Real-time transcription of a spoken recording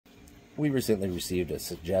we recently received a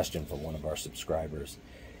suggestion from one of our subscribers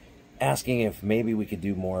asking if maybe we could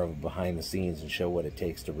do more of a behind the scenes and show what it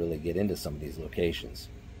takes to really get into some of these locations.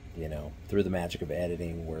 You know, through the magic of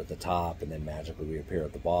editing, we're at the top and then magically we appear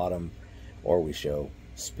at the bottom, or we show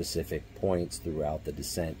specific points throughout the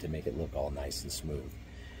descent to make it look all nice and smooth.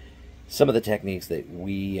 Some of the techniques that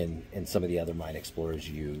we and some of the other mine explorers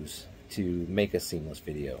use to make a seamless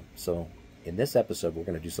video. So in this episode, we're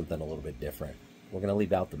going to do something a little bit different. We're going to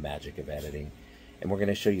leave out the magic of editing, and we're going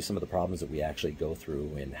to show you some of the problems that we actually go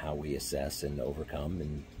through and how we assess and overcome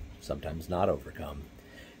and sometimes not overcome.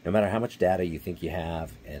 No matter how much data you think you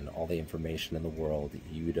have and all the information in the world,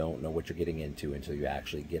 you don't know what you're getting into until you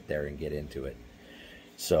actually get there and get into it.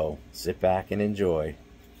 So sit back and enjoy.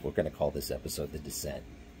 We're going to call this episode The Descent.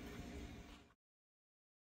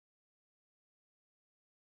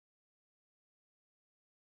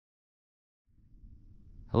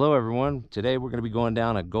 Hello everyone. Today we're going to be going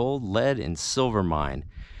down a gold, lead, and silver mine.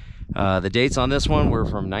 The dates on this one were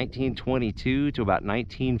from 1922 to about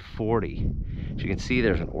 1940. As you can see,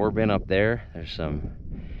 there's an ore bin up there. There's some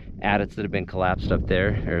adits that have been collapsed up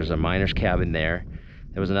there. There's a miner's cabin there.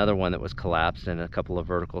 There was another one that was collapsed and a couple of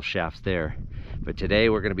vertical shafts there. But today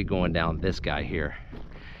we're going to be going down this guy here.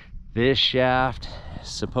 This shaft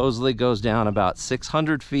supposedly goes down about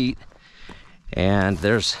 600 feet, and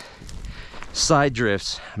there's side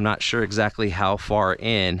drifts. I'm not sure exactly how far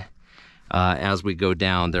in. As we go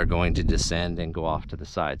down, they're going to descend and go off to the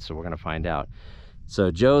side, so we're going to find out.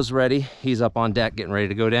 So Joe's ready. He's up on deck getting ready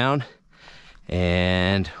to go down,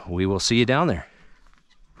 and we will see you down there.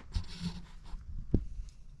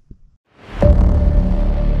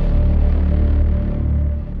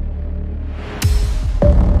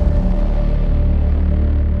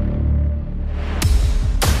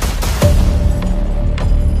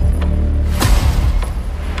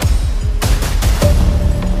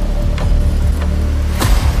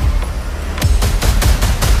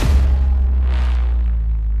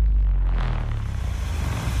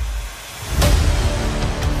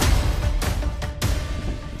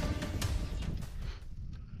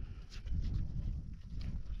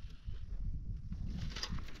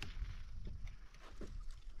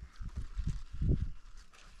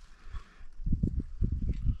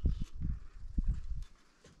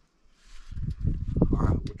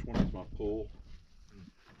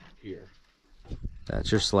 Here.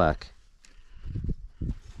 That's your slack.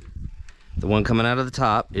 The one coming out of the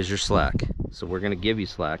top is your slack. So we're gonna give you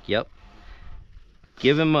slack. Yep.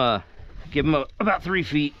 Give him about 3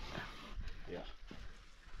 feet. Yeah.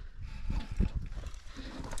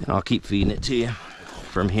 And I'll keep feeding it to you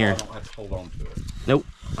from here. I don't have to hold on to it. Nope.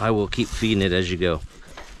 I will keep feeding it as you go.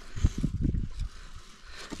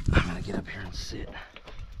 I'm gonna get up here and sit.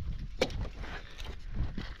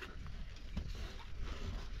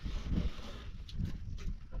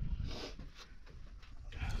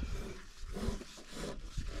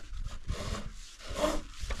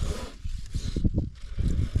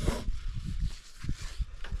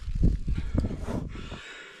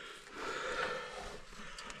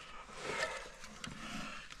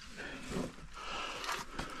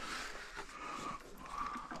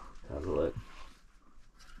 How's it look?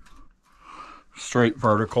 Straight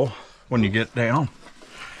vertical when you get down.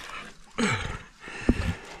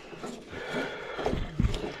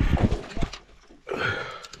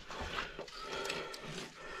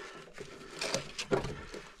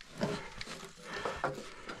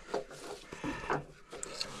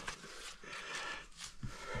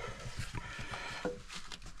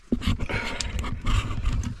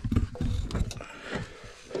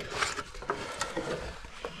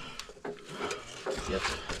 Yep.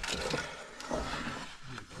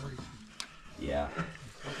 Yeah.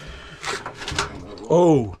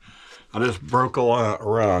 Oh, I just broke a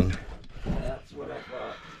rung. That's what I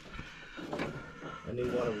thought. I knew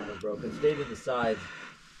one of them was broken. Stay to the sides.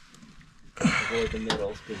 Avoid the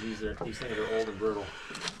middles, because these things are old and brittle.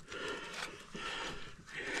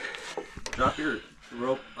 Drop your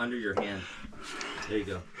rope under your hand. There you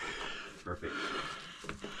go. Perfect.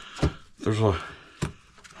 There's a...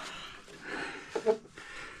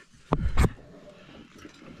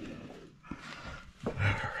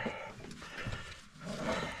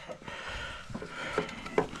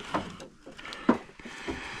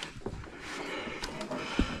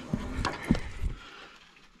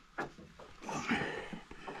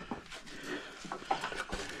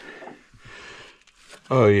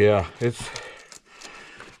 Oh yeah, it's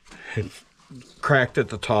cracked at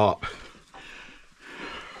the top.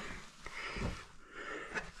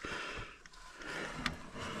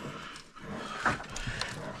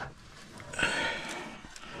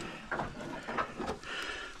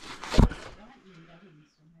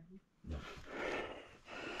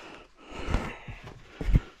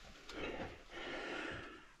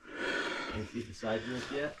 side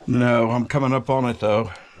drift yet? No, I'm coming up on it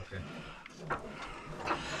though. Okay.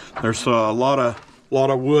 There's a lot of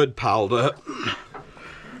wood piled up.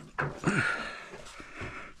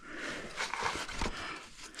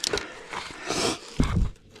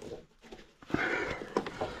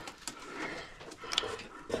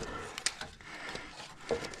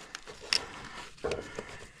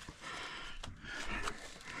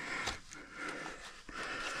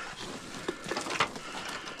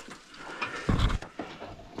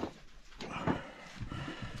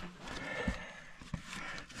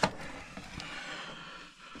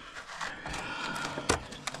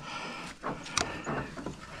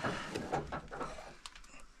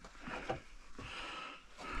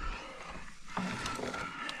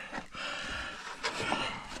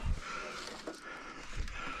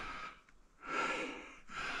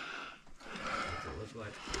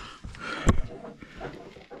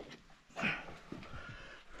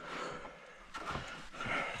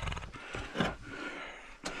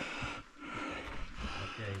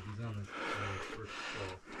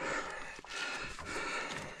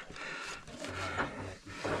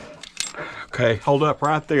 Okay, hold up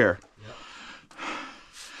right there. Yep.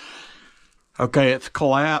 Okay, it's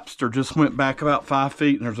collapsed or just went back about 5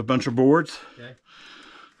 feet and there's a bunch of boards. Okay.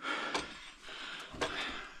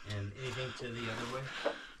 And anything to the other way?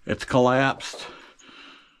 It's collapsed,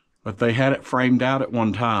 but they had it framed out at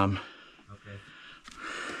one time. Okay.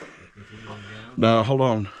 So continuing down? No, hold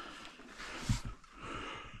on.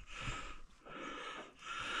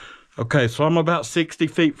 Okay, so I'm about 60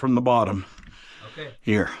 feet from the bottom. Okay.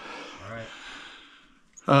 Here.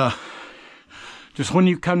 All right. Just when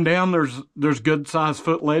you come down, there's good sized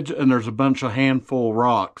foot ledge and there's a bunch of handful of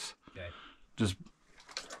rocks. Okay. Just.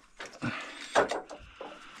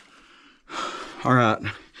 All right.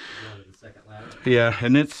 Going to the second ladder? Yeah,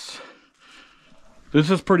 and this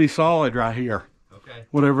is pretty solid right here. Okay.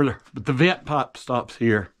 Whatever, but the vent pipe stops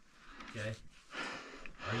here. Okay.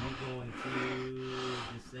 Are you going to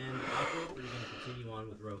descend off rope, or are you going to continue on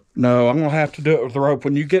with rope? No, I'm gonna have to do it with the rope.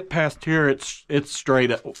 When you get past here, it's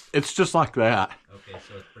straight up. It's just like that. Okay,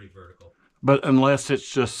 so it's pretty vertical. But unless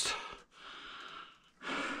it's just,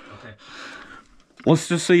 okay. Let's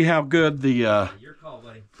just see how good the. Your call,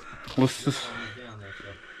 buddy. Let's just. Down there, so.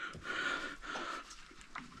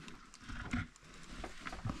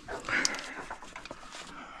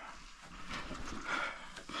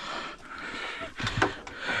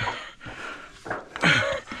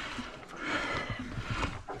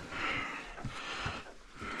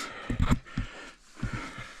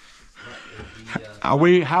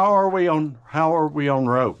 How are we on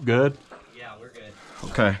rope? Good? Yeah, we're good.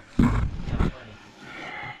 Okay. How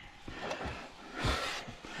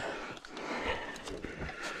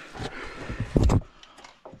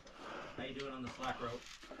you doing on the slack rope?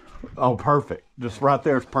 Oh, perfect. Just right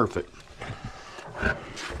there is perfect.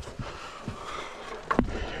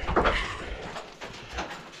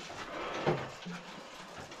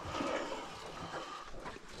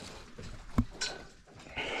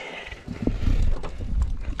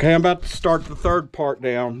 Okay, I'm about to start the third part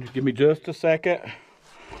down. Give me just a second.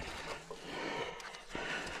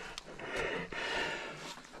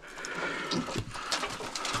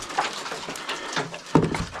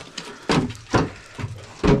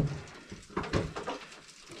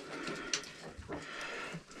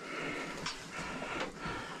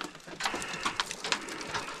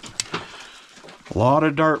 A lot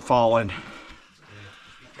of dirt falling.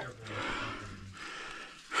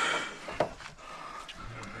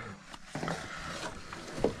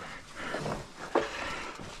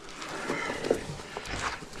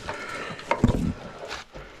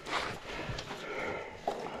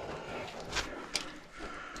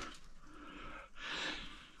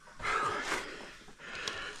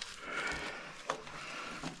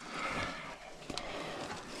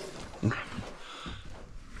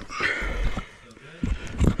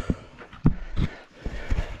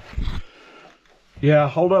 Yeah,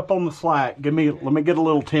 hold up on the slack. Let me get a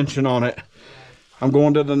little tension on it. I'm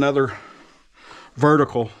going to another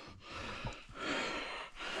vertical.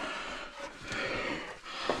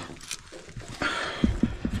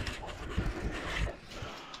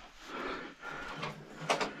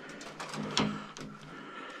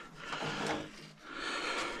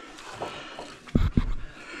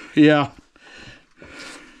 Yeah.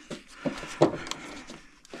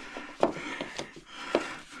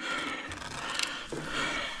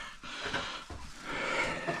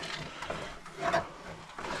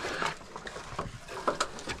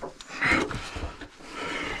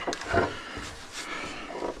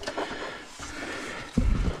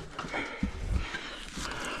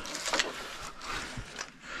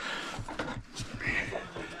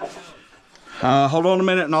 Hold on a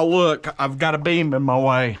minute and I'll look. I've got a beam in my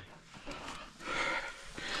way.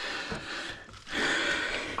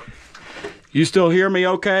 You still hear me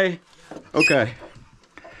okay? Okay.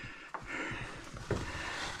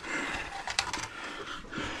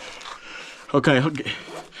 Okay,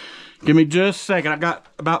 give me just a second. I got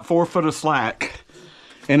about 4 foot of slack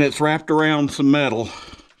and it's wrapped around some metal.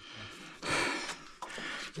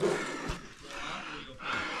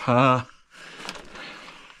 Can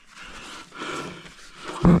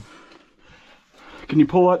you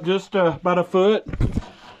pull up just about a foot?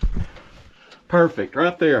 Perfect,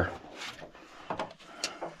 right there.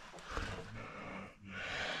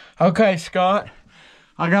 Okay, Scott,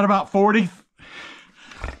 I got about 40.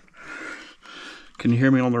 Can you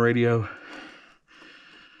hear me on the radio?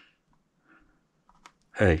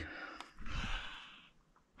 Hey.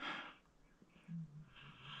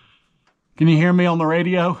 Can you hear me on the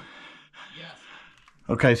radio? Yes.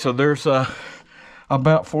 Okay, so there's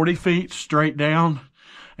about 40 feet straight down,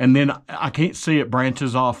 and then I can't see it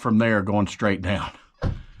branches off from there going straight down.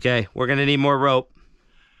 Okay, we're gonna need more rope.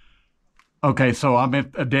 Okay, so I'm at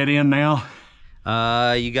a dead end now?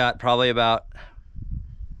 You got probably about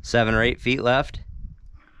 7 or 8 feet left.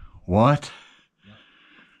 What?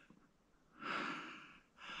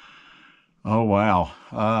 Oh, wow.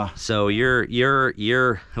 So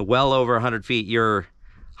you're well over 100 feet. You're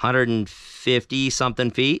 150 something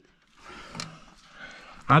feet.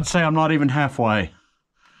 I'd say I'm not even halfway.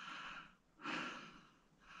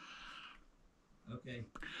 Okay.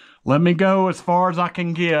 Let me go as far as I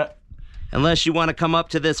can get. Unless you want to come up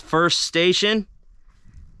to this first station,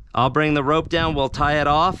 I'll bring the rope down, we'll tie it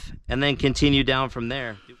off, and then continue down from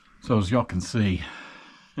there. So as y'all can see,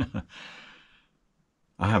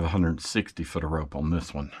 I have 160 foot of rope on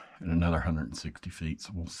this one and another 160 feet,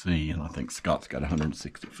 so we'll see. And I think Scott's got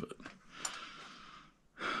 160 foot.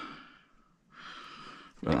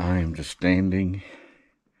 But I am just standing.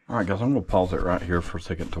 All right, guys, I'm gonna pause it right here for a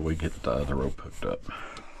second till we get the rope hooked up.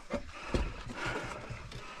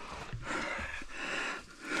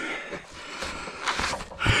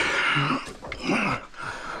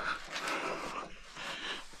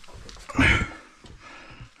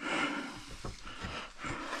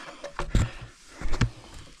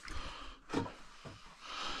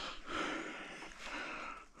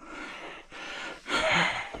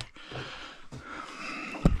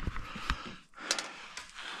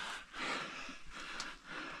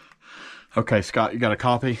 Okay, Scott, you got a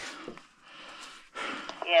copy?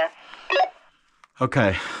 Yes.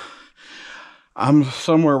 Okay. I'm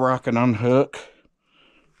somewhere where I can unhook.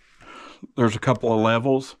 There's a couple of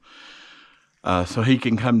levels, so he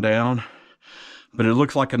can come down, but it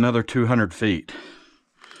looks like another 200 feet.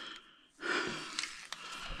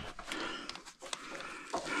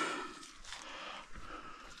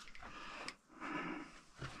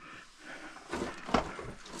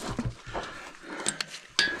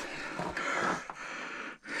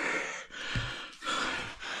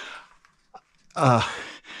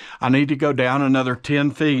 I need to go down another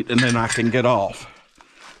 10 feet and then I can get off.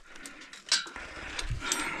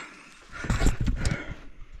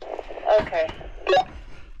 Okay.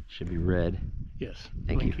 Should be red. Yes.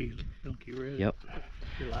 Thank you. Blinky red. Yep.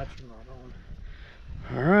 Your lights are not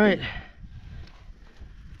on. All right.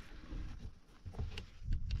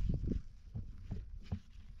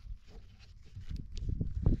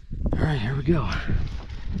 All right, here we go.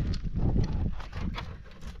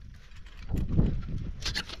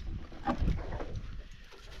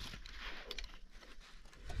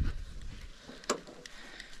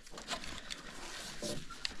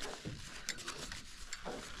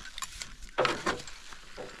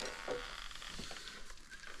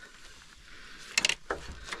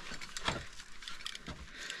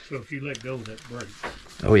 So if you let go, that breaks.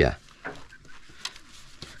 Oh yeah. All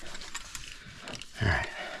right.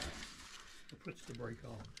 It puts the brake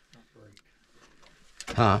on, not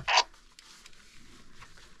break. Huh?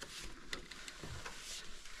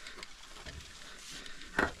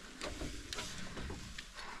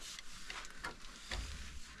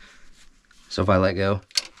 So if I let go,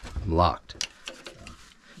 I'm locked.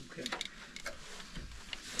 Okay.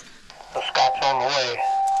 The Scott's on the way.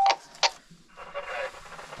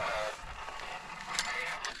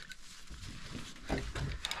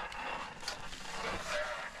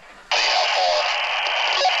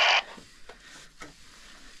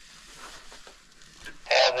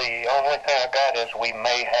 Yeah, the only thing I got is we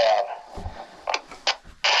may have.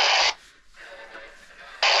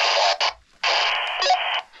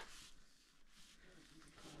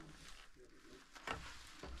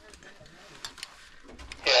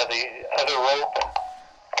 Yeah, the other rope.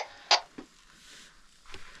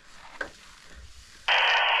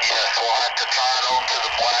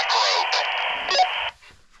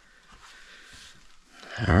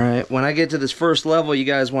 All right, when I get to this first level, you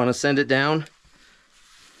guys want to send it down?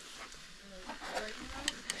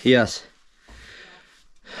 Yes.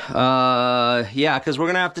 Yeah, because we're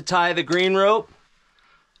going to have to tie the green rope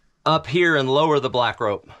up here and lower the black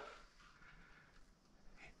rope.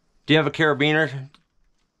 Do you have a carabiner?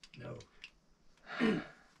 No.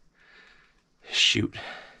 Shoot.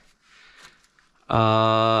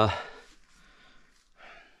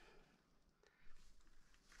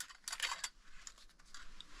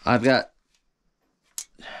 I've got...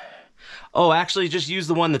 Oh, actually, just use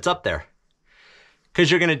the one that's up there. Because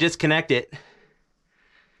you're going to disconnect it.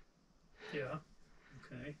 Yeah.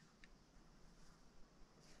 Okay.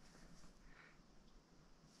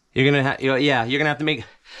 You're going to have... Yeah, you're going to have to make...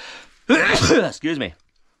 Excuse me.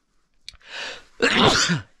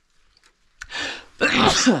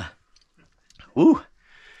 Woo.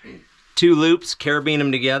 2 loops, carabine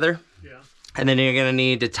them together. Yeah. And then you're going to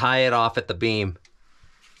need to tie it off at the beam.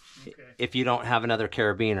 Okay. If you don't have another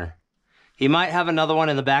carabiner. He might have another one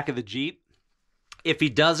in the back of the Jeep. If he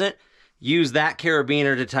doesn't, use that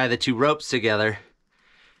carabiner to tie the 2 ropes together.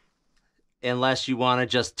 Unless you want to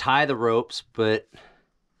just tie the ropes, but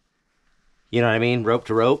you know what I mean? Rope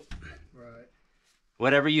to rope. Right.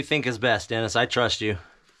 Whatever you think is best, Dennis. I trust you.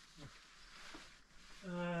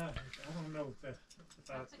 I don't know if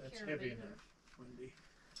that's heavy enough, Wendy.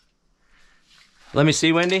 Let me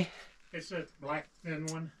see, Wendy. It's that black thin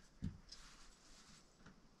one.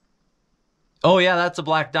 Oh, yeah, that's a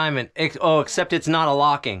black diamond. Except it's not a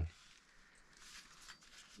locking.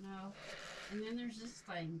 No. And then there's this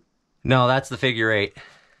thing. No, that's the figure 8.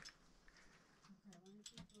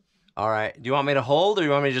 All right. Do you want me to hold or do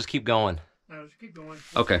you want me to just keep going? No, just keep going.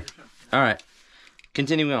 Okay. All right.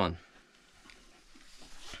 Continue going.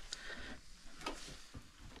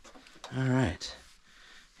 All right.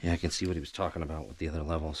 Yeah, I can see what he was talking about with the other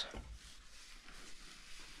levels.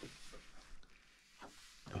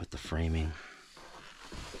 With the framing.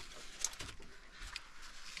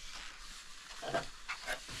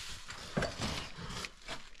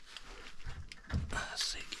 Let's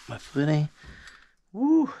see, get my footing.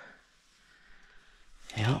 Woo!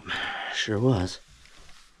 Yep, sure was.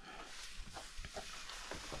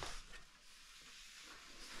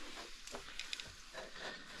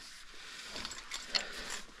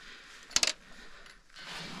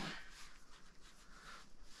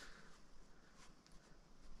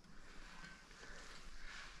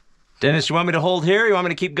 Dennis, you want me to hold here or you want me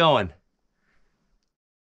to keep going?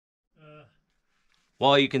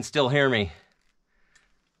 While you can still hear me.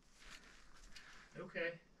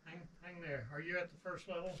 Okay, hang there. Are you at the first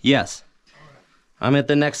level? Yes. All right. I'm at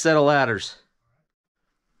the next set of ladders.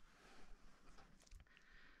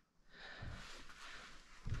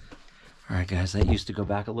 All right, guys, that used to go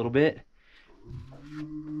back a little bit.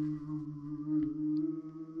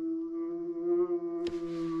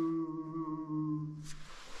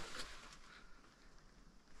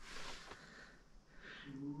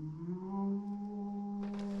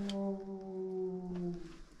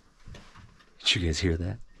 Did you guys hear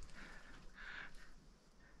that?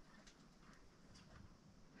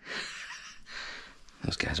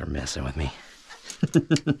 Those guys are messing with me.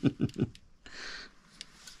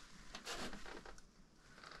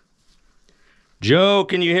 Joe,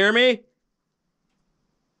 can you hear me?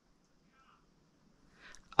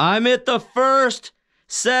 I'm at the first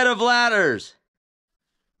set of ladders.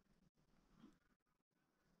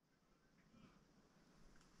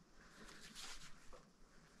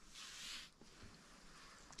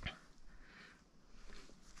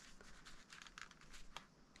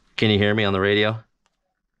 Can you hear me on the radio? Yes,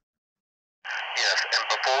 and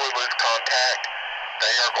before we lose contact,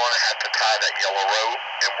 they are going to have to tie that yellow rope,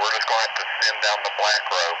 and we're just going to have to send down the black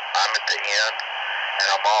rope. I'm at the end, and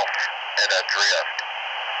I'm off at a drift.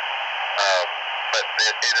 But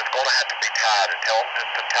it is going to have to be tied, and tell them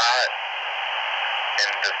just to tie it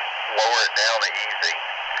and just lower it down easy.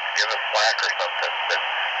 Give us slack or something, but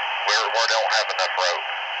we don't have enough rope.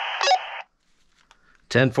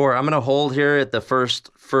 10-4. I'm going to hold here at the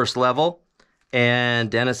first level,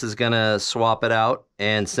 and Dennis is going to swap it out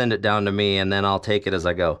and send it down to me, and then I'll take it as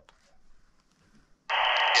I go.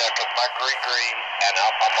 Yeah, because my green, and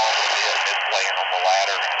I'm on the bit, it's laying on the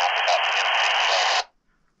ladder, and I'm about 10 feet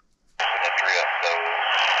from the drift, so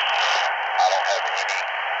I don't have any,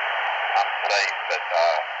 I'm safe, but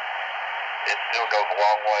it still goes a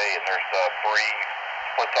long way, and there's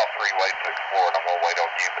splits off 3 ways to explore, and I'm going to wait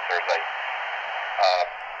on you, but there's a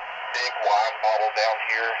big wine bottle down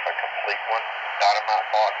here, a complete one, dynamite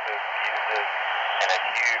boxes, fuses, and a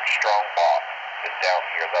huge strong box is down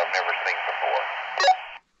here that I've never seen before.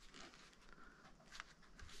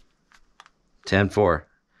 10-4.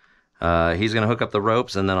 He's going to hook up the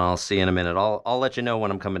ropes, and then I'll see you in a minute. I'll let you know when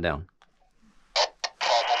I'm coming down.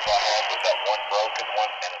 Problems I had was that one broken one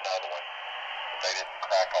and another one. They didn't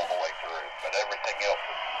crack all the way through, but everything else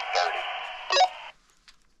was sturdy.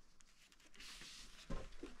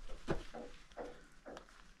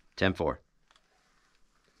 10-4.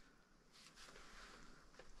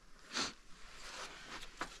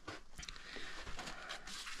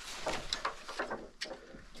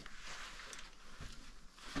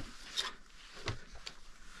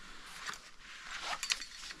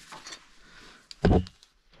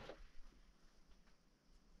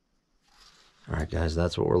 All right, guys,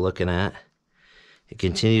 that's what we're looking at. It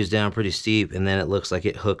continues down pretty steep, and then it looks like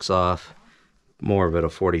it hooks off more of it, a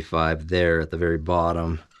 45 there at the very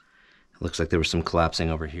bottom. It looks like there was some collapsing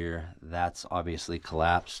over here. That's obviously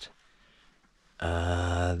collapsed.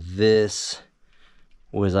 This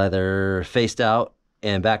was either faced out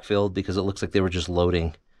and backfilled because it looks like they were just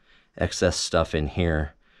loading excess stuff in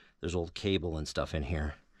here. There's old cable and stuff in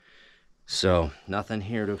here. So nothing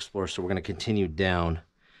here to explore, so we're going to continue down.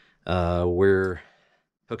 We're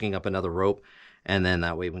hooking up another rope, and then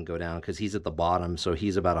that way we can go down because he's at the bottom. So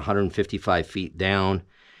he's about 155 feet down,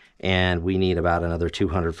 and we need about another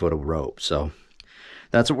 200 foot of rope. So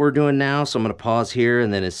that's what we're doing now. So I'm going to pause here,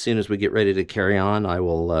 and then as soon as we get ready to carry on, I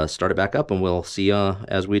will start it back up, and we'll see you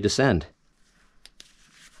as we descend.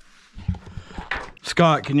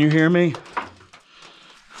 Scott, can you hear me?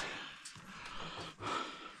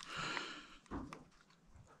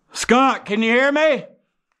 Scott, can you hear me? Okay,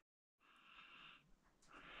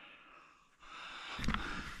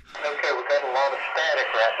 we got a lot of static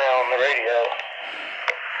right now on the radio.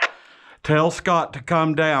 Tell Scott to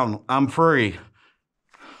come down. I'm free.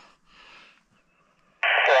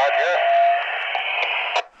 Roger.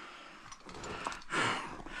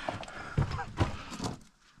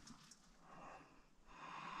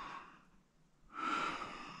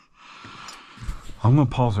 I'm going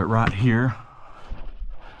to pause it right here.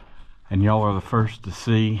 And y'all are the first to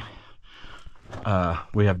see.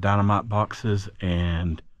 We have dynamite boxes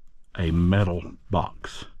and a metal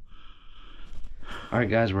box. All right,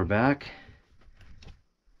 guys, we're back.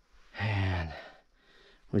 And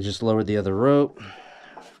we just lowered the other rope.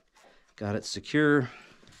 Got it secure.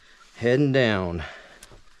 Heading down.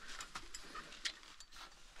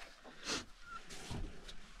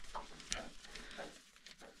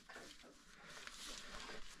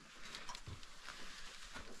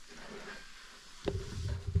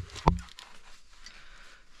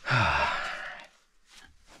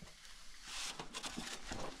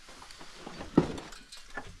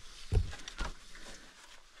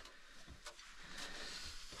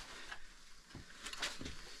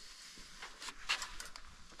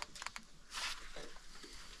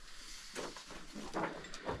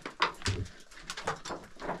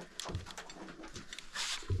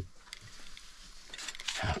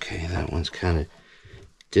 Okay, that one's kind of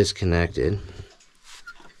disconnected.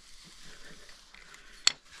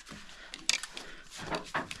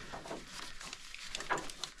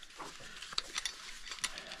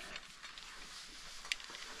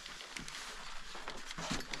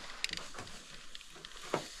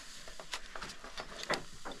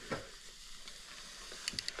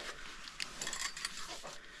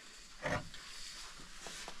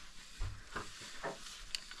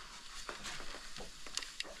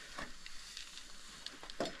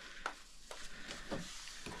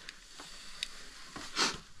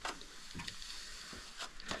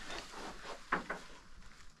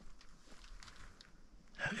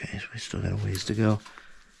 Okay, so we still got a ways to go.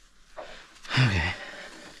 Okay.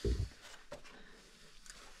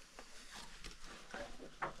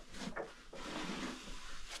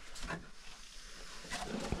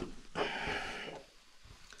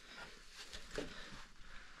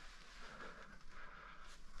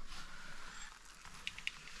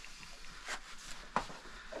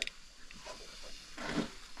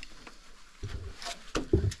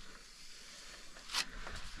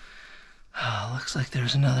 Looks like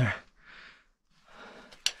there's another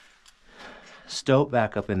stope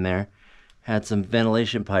back up in there. Had some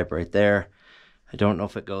ventilation pipe right there. I don't know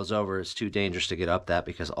if it goes over. It's too dangerous to get up that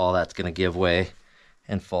because all that's going to give way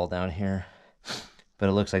and fall down here. But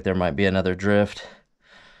it looks like there might be another drift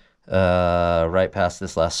right past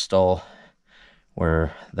this last stall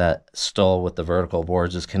where that stall with the vertical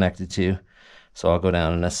boards is connected to. So I'll go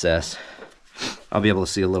down and assess. I'll be able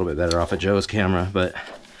to see a little bit better off of Joe's camera, but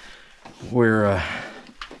we're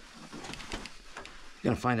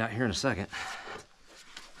gonna find out here in a second.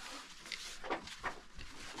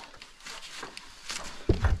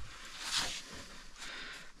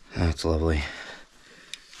 That's lovely.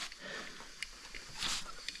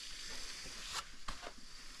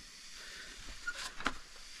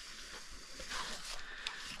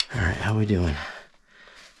 How we doing?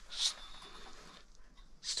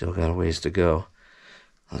 Still got a ways to go.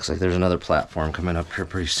 Looks like there's another platform coming up here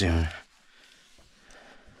pretty soon.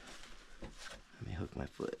 Let me hook my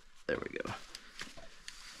foot. There we go.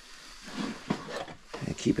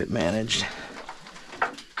 And keep it managed.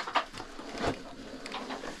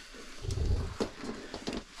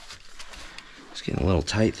 It's getting a little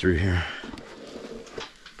tight through here.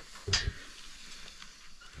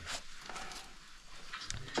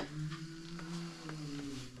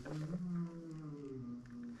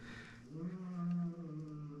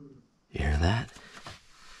 You hear that?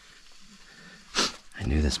 I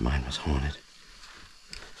knew this mine was haunted.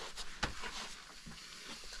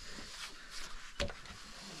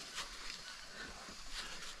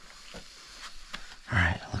 All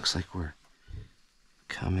right, looks like we're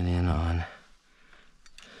coming in on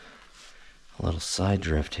a little side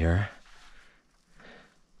drift here.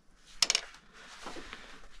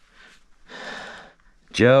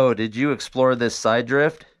 Joe, did you explore this side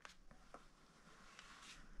drift?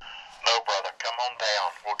 No, brother, come on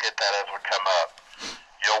down. We'll get that as we come up.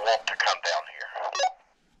 You'll want to come down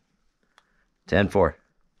here. 10-4.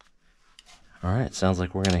 All right, sounds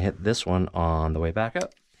like we're going to hit this one on the way back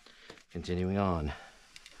up. Continuing on.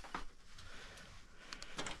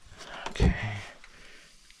 Okay.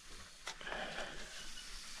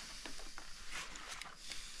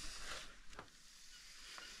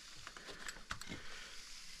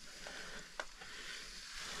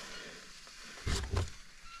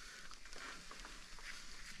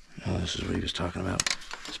 Oh, this is what he was talking about.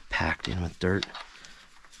 It's packed in with dirt.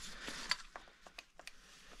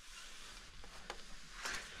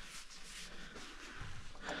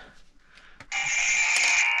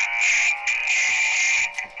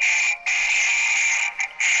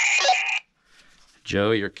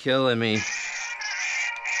 Joe, you're killing me.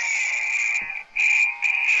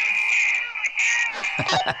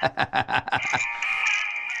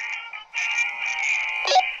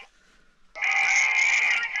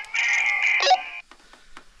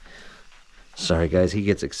 Sorry guys, he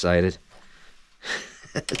gets excited.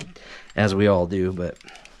 As we all do, but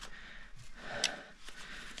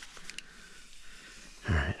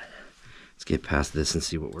all right, let's get past this and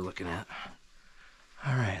see what we're looking at.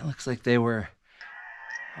 All right, looks like they were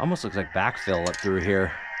almost looks like backfill up through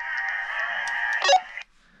here.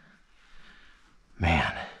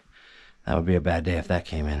 Man, that would be a bad day if that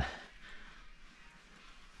came in.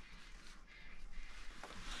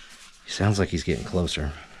 He sounds like he's getting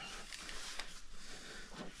closer.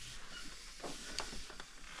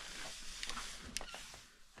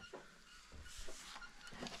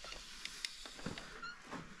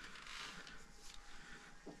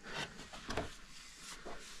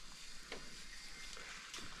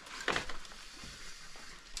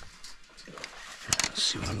 Let's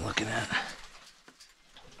see what I'm looking at.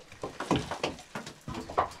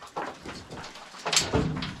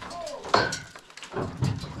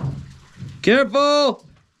 Careful!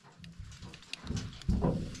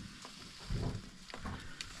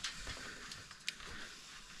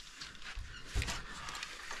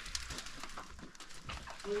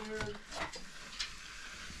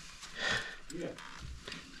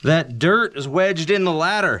 That dirt is wedged in the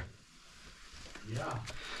ladder. Yeah.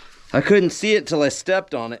 I couldn't see it till I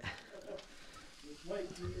stepped on it. Just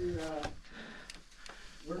wait till you're,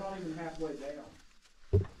 we're not even halfway down.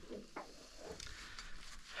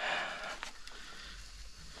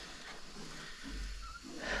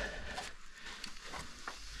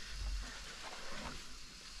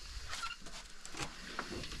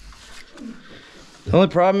 The only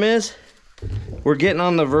problem is we're getting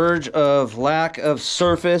on the verge of lack of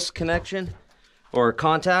surface connection or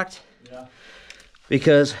contact. Yeah.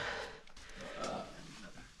 Because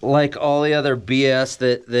like all the other BS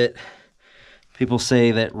that people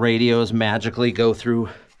say that radios magically go through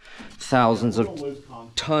thousands of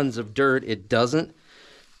tons of dirt, it doesn't.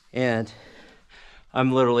 And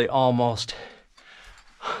I'm literally almost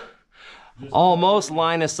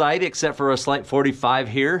line of sight except for a slight 45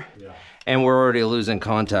 here. Yeah. And we're already losing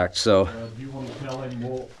contact, so. Do you want to tell him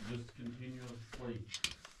we'll just continuously?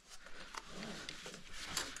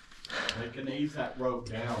 They can ease that rope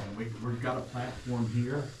down, and we've got a platform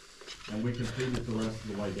here, and we can feed it the rest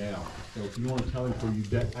of the way down. So if you want to tell him where you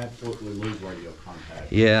absolutely lose radio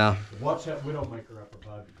contact. Yeah. Watch that widowmaker up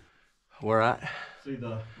above you. Where at? See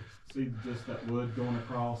just that wood going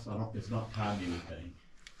across? It's not tied to anything.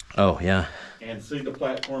 Oh, yeah. And see the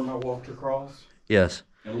platform I walked across? Yes.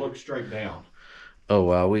 And look straight down. Oh,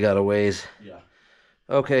 wow, we got a ways. Yeah.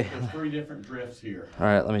 Okay. There's 3 different drifts here. All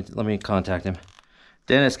right, let me contact him.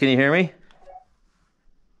 Dennis, can you hear me?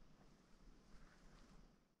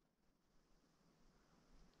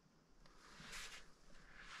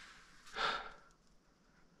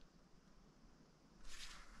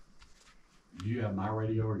 Do you have my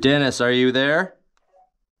radio? Or Dennis, are you there?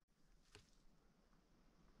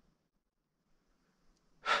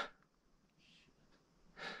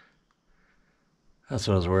 That's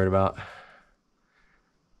what I was worried about.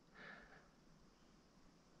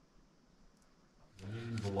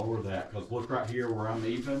 We need to lower that, because look right here where I'm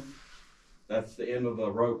even. That's the end of the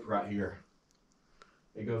rope right here.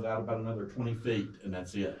 It goes out about another 20 feet, and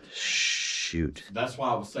that's it. Shoot. That's why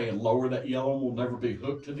I was saying lower that yellow one will never be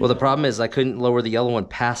hooked to the Well, the yellow. problem is I couldn't lower the yellow one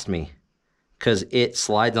past me because it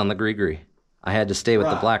slides on the gree-gree. I had to stay with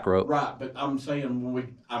the black rope. Right, but I'm saying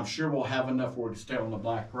when I'm sure we'll have enough where we can stay on the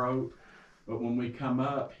black rope, but when we come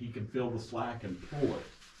up, he can feel the slack and pull it.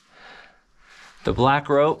 The black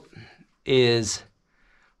rope is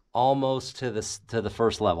almost to the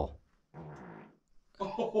first level.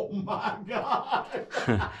 Oh my God!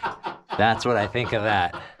 That's what I think of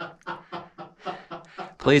that.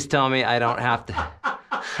 Please tell me I don't have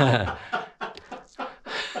to.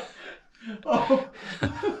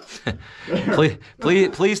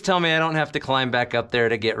 please tell me I don't have to climb back up there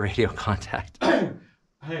to get radio contact.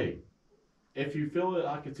 Hey, if you feel it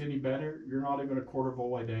like it's any better, you're not even a quarter of a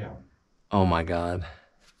way down. Oh my God.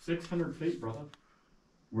 600 feet, brother.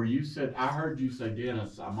 Where you said, I heard you say,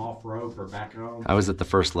 Dennis, I'm off rope or back on. I was at the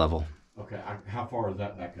first level. Okay, how far is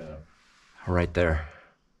that back up? Right there.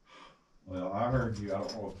 Well, I heard you. I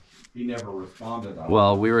don't know. He never responded.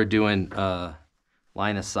 Well, we were doing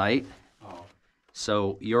line of sight. Oh.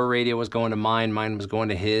 So your radio was going to mine was going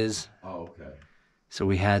to his. Oh, okay. So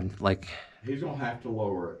we had like... He's going to have to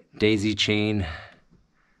lower it. Daisy chain.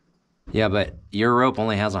 Yeah, but your rope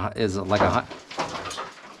only has is like a...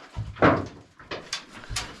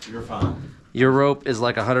 You're fine. Your rope is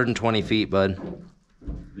like 120 feet, bud.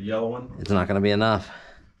 The yellow one? It's not going to be enough.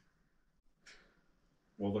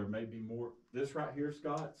 Well, there may be more. This right here,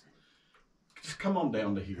 Scott, just come on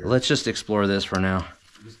down to here. Let's just explore this for now.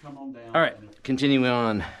 Just come on down. All right, continuing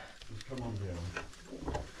on. Just come on down.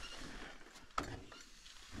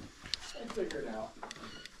 We'll figure it out.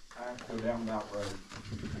 I have to go down that road.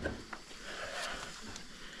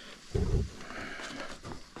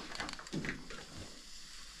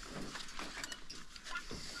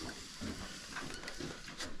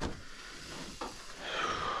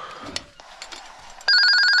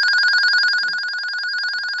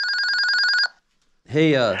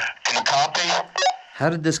 Hey, Can you copy? how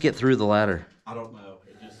did this get through the ladder? I don't know.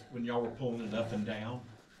 It just, when y'all were pulling it up and down,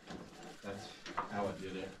 that's how it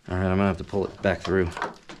did it. All right, I'm gonna have to pull it back through.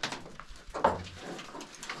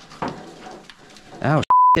 Ow,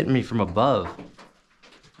 hitting me from above.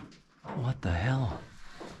 What the hell?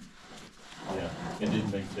 Yeah, it did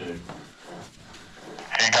me too.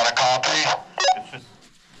 You got a copy? It's just...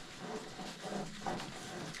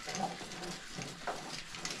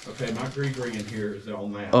 Okay, my gree-gree in here is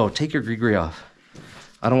on that. Oh, take your gree-gree off.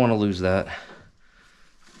 I don't want to lose that.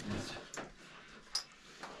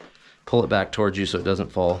 Pull it back towards you so it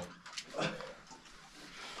doesn't fall.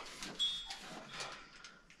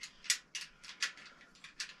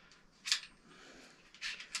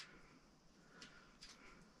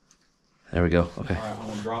 There we go. Okay. All right, I'm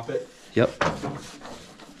gonna drop it. Yep.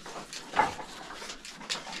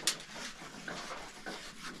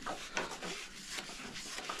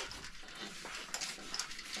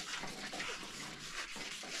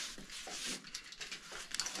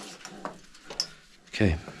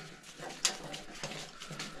 Okay.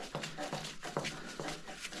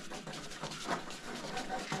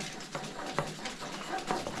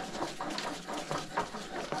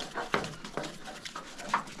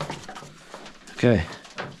 Okay.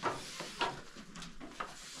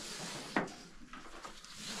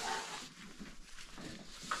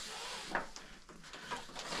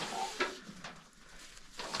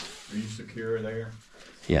 Are you secure there?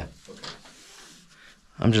 Yeah. Okay.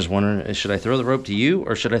 I'm just wondering, should I throw the rope to you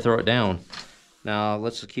or should I throw it down? Now,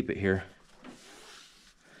 let's just keep it here.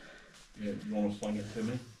 Yeah, you want to sling it to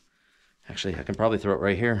me? Actually, I can probably throw it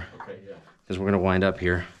right here Okay, yeah. because we're going to wind up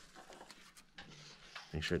here.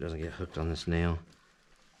 Make sure it doesn't get hooked on this nail.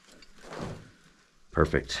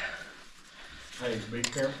 Perfect. Hey, be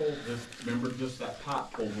careful. Just remember, just that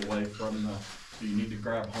pipe pulls away from the. So you need to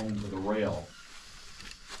grab hold to the rail.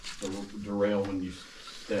 The rail when you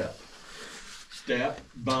step. Step,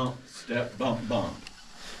 bump, bump.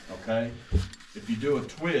 Okay? If you do a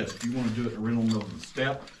twist, you want to do it in the real middle of the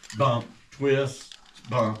step, bump, twist,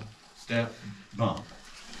 bump, step, bump.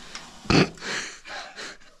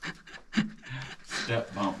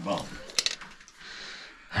 Step, bump, bump.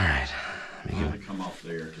 All right. I'm going to come off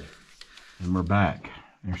there. And we're back.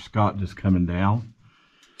 There's Scott just coming down,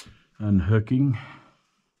 unhooking.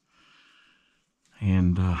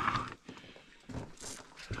 And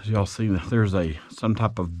As y'all see, there's some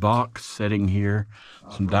type of box sitting here.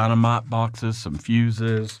 Some dynamite boxes, some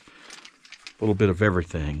fuses, a little bit of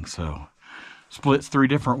everything. So splits 3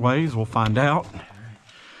 different ways. We'll find out.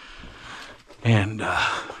 And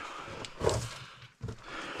Oh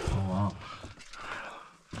wow.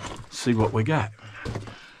 see what we got.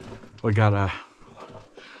 We got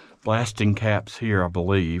blasting caps here, I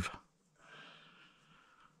believe.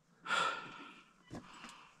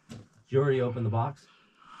 Did you already open the box?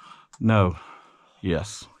 No.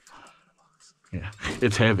 Yes. Yeah.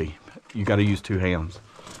 It's heavy. You got to use 2 hands.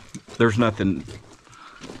 There's nothing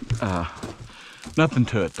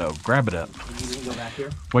to it though. Grab it up. You can go back here.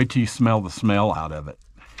 Wait till you smell the smell out of it.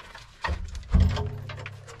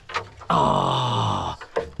 Oh,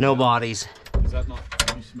 no bodies. Is that not?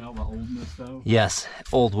 Do you smell the oldness though? Yes,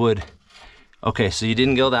 old wood. Okay, so you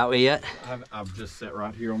didn't go that way yet? I've just sat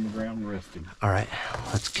right here on the ground resting. All right,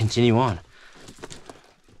 let's continue on.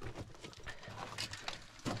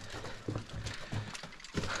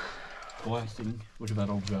 Blasting. Look at that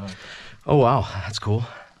old guy. Oh wow, that's cool.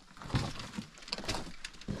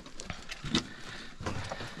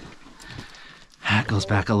 That goes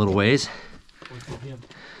back a little ways.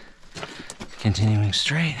 Continuing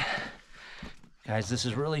straight. Guys, this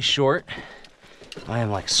is really short. I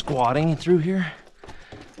am like squatting through here.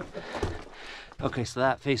 Okay, so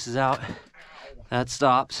that faces out. That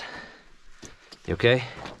stops. You okay?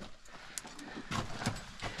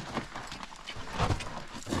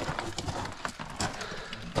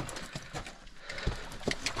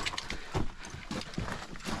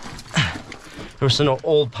 There was an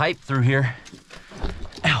old pipe through here.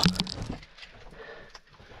 Ow.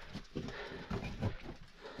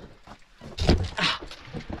 Ah.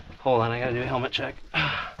 Hold on, I gotta do a helmet check.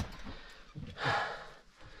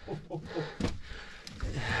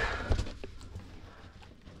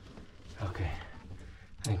 Okay,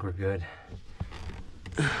 I think we're good.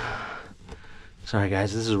 Sorry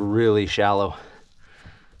guys, this is really shallow.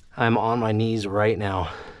 I'm on my knees right now.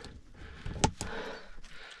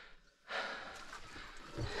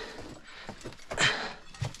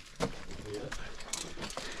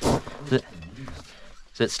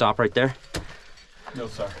 Does it stop right there? No,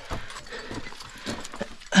 sir.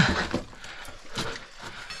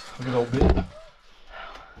 Look at old bit.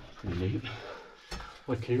 Pretty neat.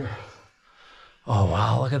 Look here. Oh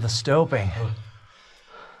wow, look at the stoping.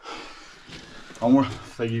 I wonder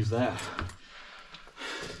if they use that.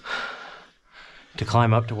 To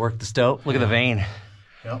climb up to work the stope. Look at the vein.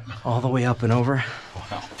 Yep. All the way up and over.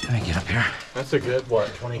 Wow. Let me get up here. That's a good,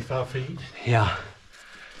 what, 25 feet? Yeah.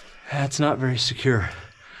 That's not very secure.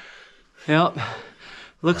 Yep.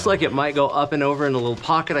 Looks like it might go up and over in a little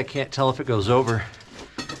pocket. I can't tell if it goes over.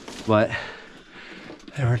 But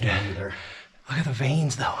they were dead. Look at the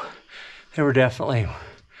veins though. They were definitely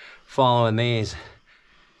following these.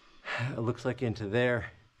 It looks like into there.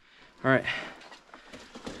 All right.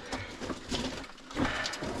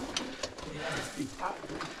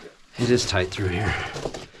 It is tight through here.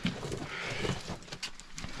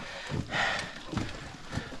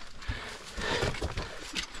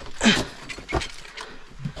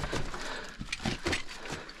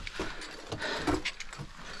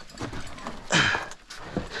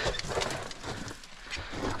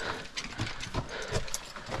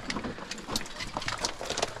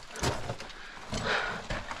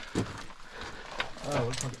 Oh,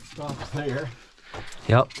 looks like it stops there.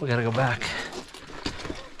 Yep, we gotta go back.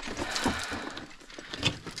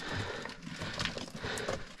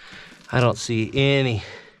 I don't see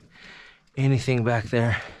anything back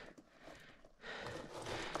there.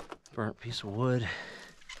 Burnt piece of wood.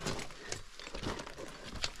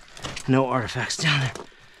 No artifacts down there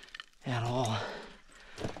at all.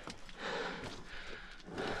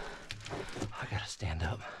 I gotta stand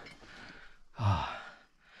up. Oh.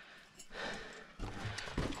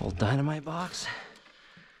 Old dynamite box.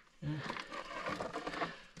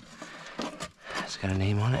 It's got a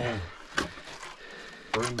name on it.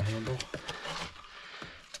 Broom handle.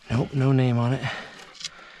 Nope, no name on it.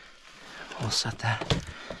 We'll set that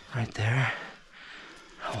right there.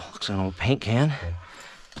 Oh, looks like an old paint can.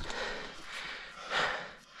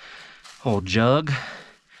 Old jug.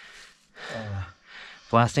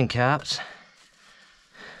 Blasting caps.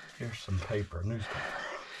 Here's some paper, newspaper.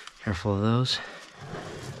 Careful of those.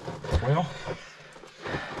 Well,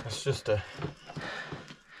 that's just a...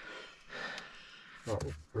 Not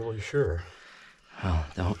really sure. Well,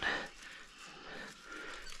 don't.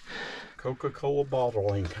 Coca-Cola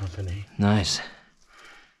Bottling Company. Nice.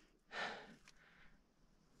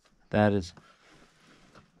 That is...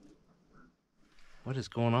 What is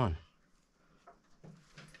going on?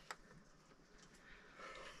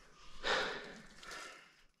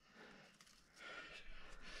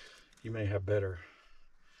 You may have better.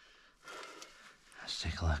 Let's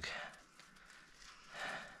take a look.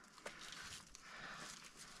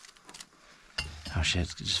 Oh shit,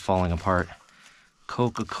 it's just falling apart.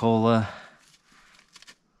 Coca-Cola,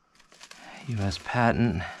 U.S.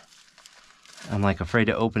 patent. I'm like afraid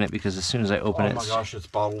to open it because as soon as I open it, oh my gosh, it's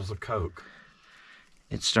bottles of Coke.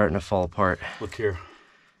 It's starting to fall apart. Look here.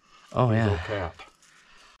 Oh yeah, little cap.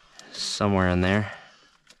 somewhere in there.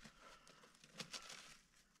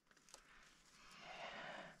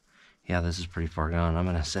 Yeah, this is pretty far gone. I'm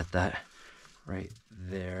gonna set that right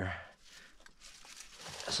there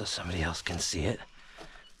so somebody else can see it.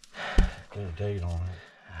 Get a date on it.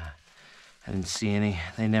 I didn't see any.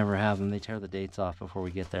 They never have them. They tear the dates off before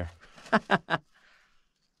we get there.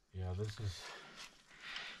 Yeah, this is...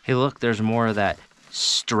 Hey, look, there's more of that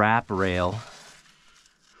strap rail.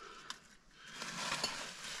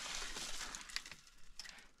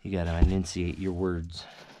 You gotta enunciate your words.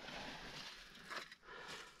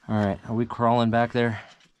 All right, are we crawling back there?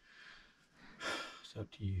 It's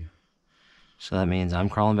up to you. So that means I'm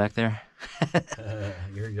crawling back there?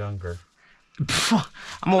 You're younger.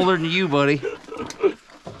 I'm older than you, buddy.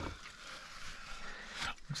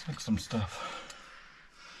 Looks like some stuff.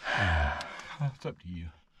 It's up to you.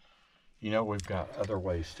 You know we've got other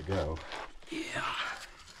ways to go. Yeah.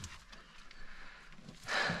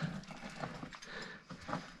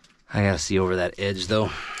 I gotta see over that edge,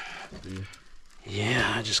 though.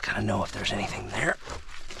 Yeah, I just gotta know if there's anything there.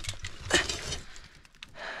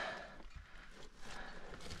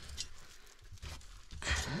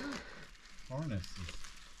 Harness is,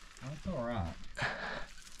 that's all right.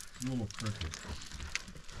 It's a little crooked.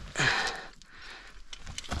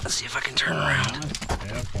 Let's see if I can turn around.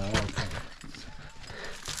 Yeah, well, okay.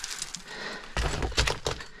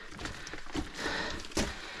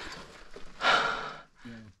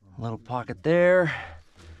 Little pocket there.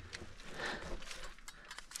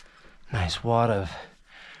 Nice wad of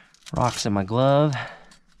rocks in my glove.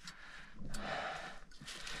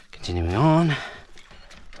 Continuing on.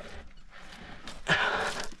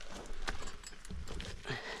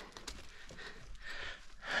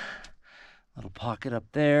 Little pocket up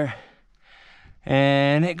there.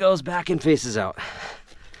 And it goes back and faces out.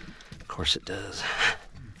 Of course it does.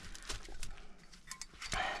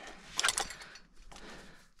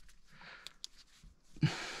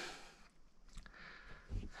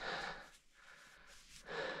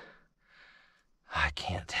 I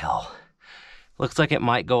can't tell. Looks like it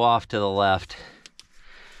might go off to the left.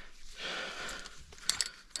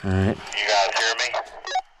 All right. You guys hear me?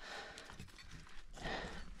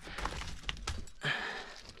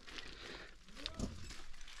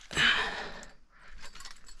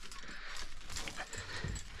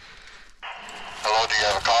 Hello, do you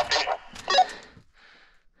have a copy?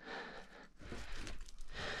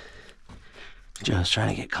 Joe's trying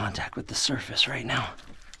to get contact with the surface right now.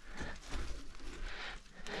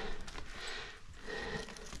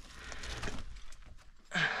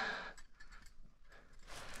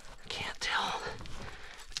 Can't tell.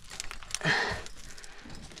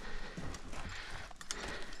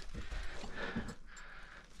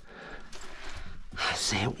 I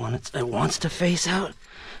say it wants to face out,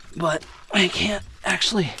 but I can't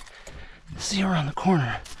actually see around the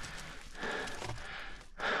corner.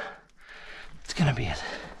 It's gonna be it.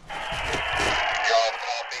 Y'all have a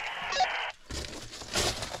copy?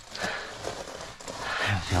 I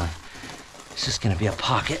have a feeling it's just gonna be a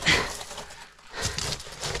pocket. Can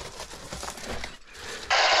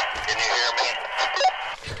you hear me?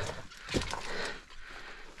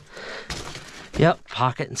 Yep,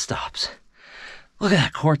 pocket and stops. Look at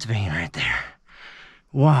that quartz vein right there.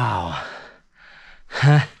 Wow.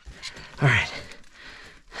 Huh? All right.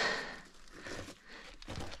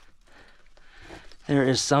 There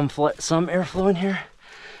is some airflow in here,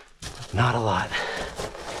 not a lot.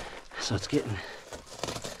 So it's getting,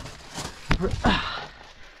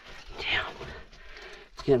 damn,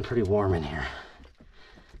 it's getting pretty warm in here.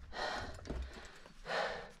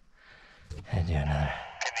 And do another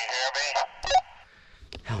Can you hear me?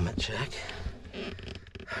 helmet check.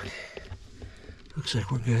 Okay. Looks like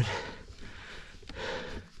we're good.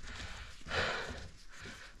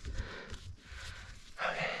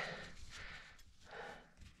 Okay.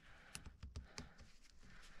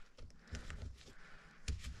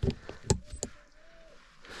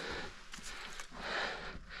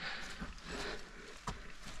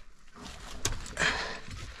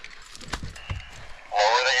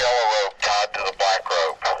 Lower the yellow rope tied to the black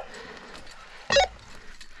rope.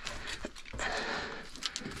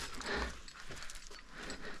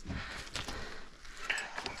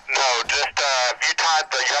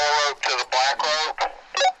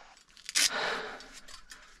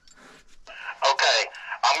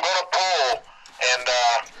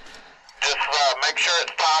 make sure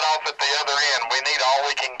it's tied off at the other end. We need all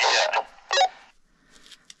we can get.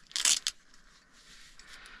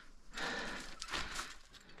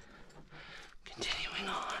 Continuing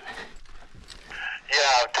on.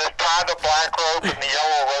 Yeah, just tie the black rope and the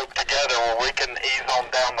yellow rope together where we can ease on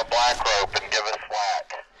down the black rope and give us slack.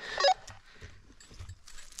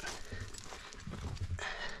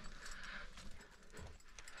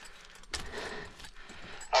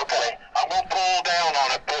 Okay, I'm gonna pull down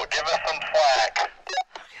on it. Give us some slack.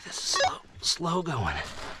 Okay, this is slow going.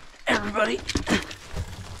 Everybody.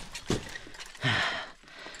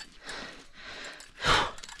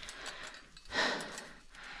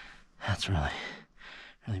 That's really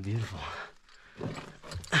beautiful.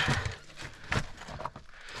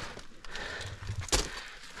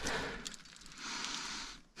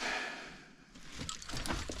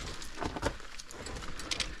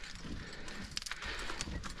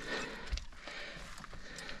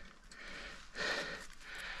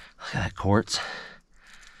 Look at that quartz.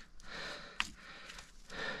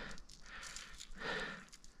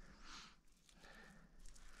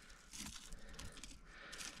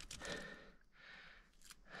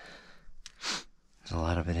 There's a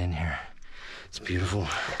lot of it in here. It's beautiful.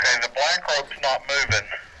 Okay, the black rope's not moving.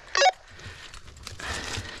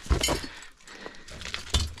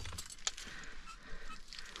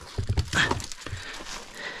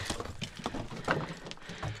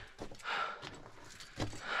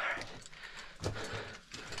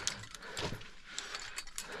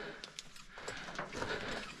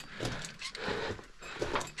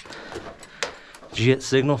 Did you get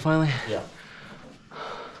signal finally? Yeah.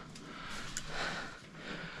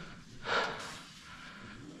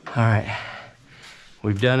 All right,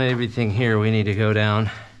 we've done everything here. We need to go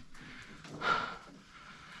down.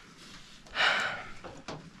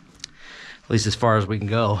 At least as far as we can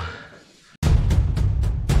go.